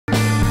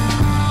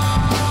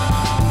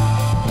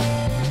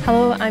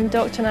Hello, I'm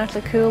Dr.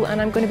 Natalie Cool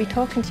and I'm going to be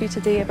talking to you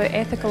today about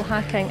ethical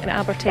hacking at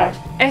Abertay.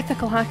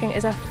 Ethical hacking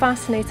is a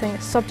fascinating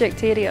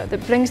subject area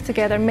that brings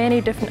together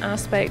many different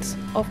aspects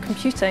of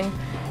computing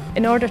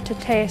in order to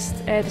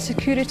test the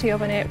security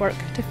of a network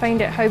to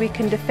find out how we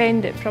can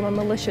defend it from a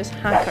malicious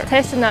hacker.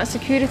 Testing that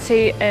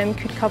security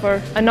could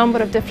cover a number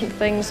of different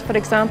things. For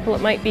example,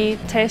 it might be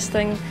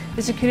testing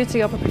the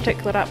security of a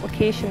particular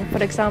application.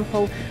 For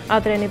example, are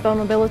there any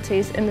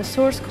vulnerabilities in the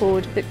source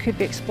code that could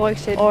be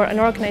exploited? Or an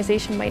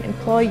organisation might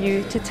employ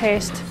you to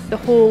test the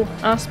whole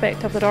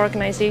aspect of their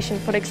organisation.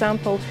 For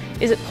example,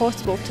 is it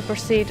possible to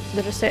persuade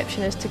the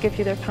receptionist to give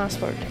you their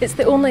password? It's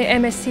the only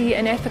MSc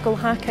in ethical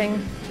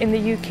hacking in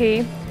the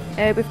UK.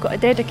 We've got a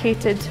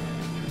dedicated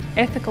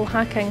ethical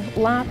hacking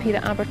lab here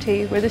at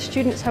Abertay where the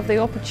students have the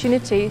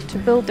opportunity to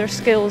build their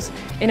skills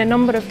in a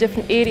number of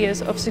different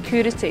areas of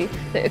security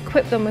that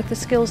equip them with the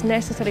skills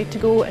necessary to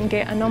go and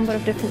get a number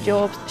of different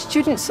jobs.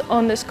 Students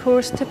on this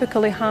course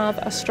typically have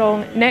a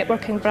strong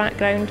networking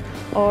background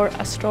or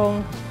a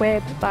strong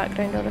web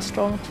background or a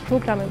strong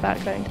programming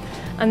background.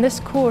 And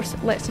this course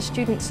lets the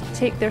students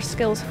take their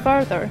skills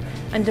further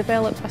and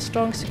develop a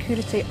strong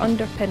security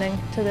underpinning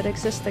to their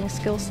existing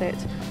skill set,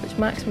 which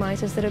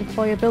maximises their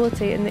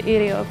employability in the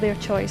area of their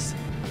choice.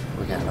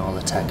 We're getting all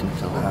the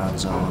technical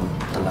hands-on,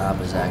 the lab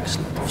is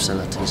excellent, the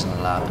facilities in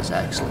the lab is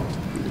excellent,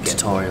 the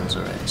tutorials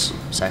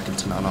are second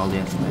to none, all the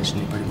information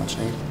you pretty much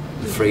need.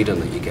 The freedom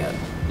that you get.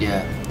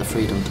 Yeah, the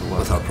freedom to work.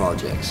 With our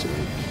projects,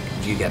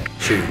 you get to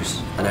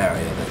choose an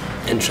area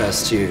that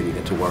interests you and you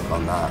get to work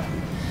on that.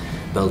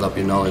 Build up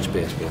your knowledge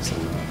base based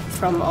on that.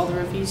 From all the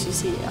reviews you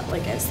see,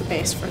 like it's the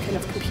best for kind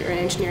of computer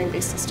engineering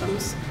based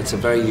systems. It's a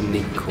very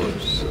unique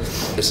course.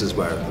 This is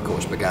where the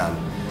course began.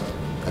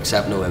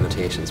 Accept no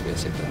imitations,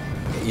 basically.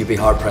 You'd be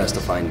hard pressed to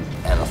find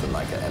anything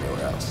like it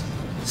anywhere else.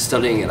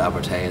 Studying at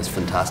Abertay is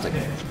fantastic.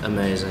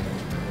 Amazing.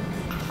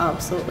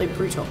 Absolutely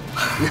brutal.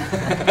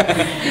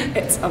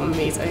 It's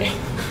amazing.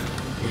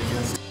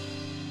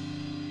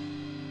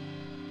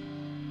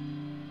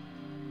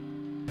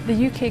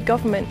 The UK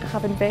government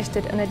have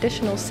invested an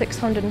additional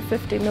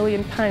 £650 million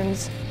in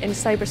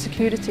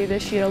cybersecurity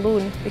this year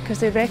alone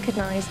because they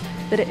recognise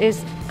that it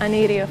is an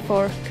area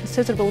for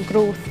considerable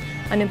growth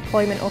and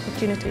employment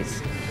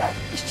opportunities.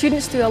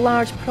 Students do a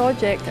large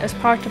project as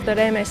part of their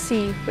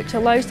MSc, which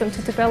allows them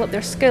to develop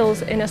their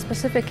skills in a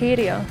specific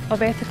area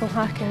of ethical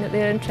hacking that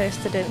they're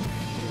interested in.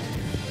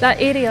 That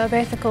area of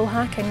ethical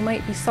hacking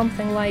might be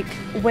something like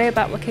web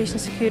application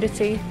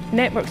security,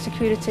 network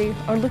security,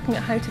 or looking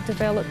at how to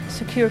develop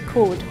secure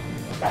code.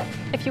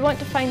 If you want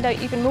to find out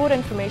even more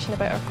information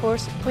about our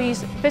course,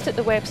 please visit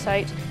the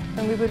website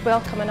and we would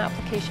welcome an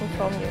application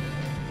from you.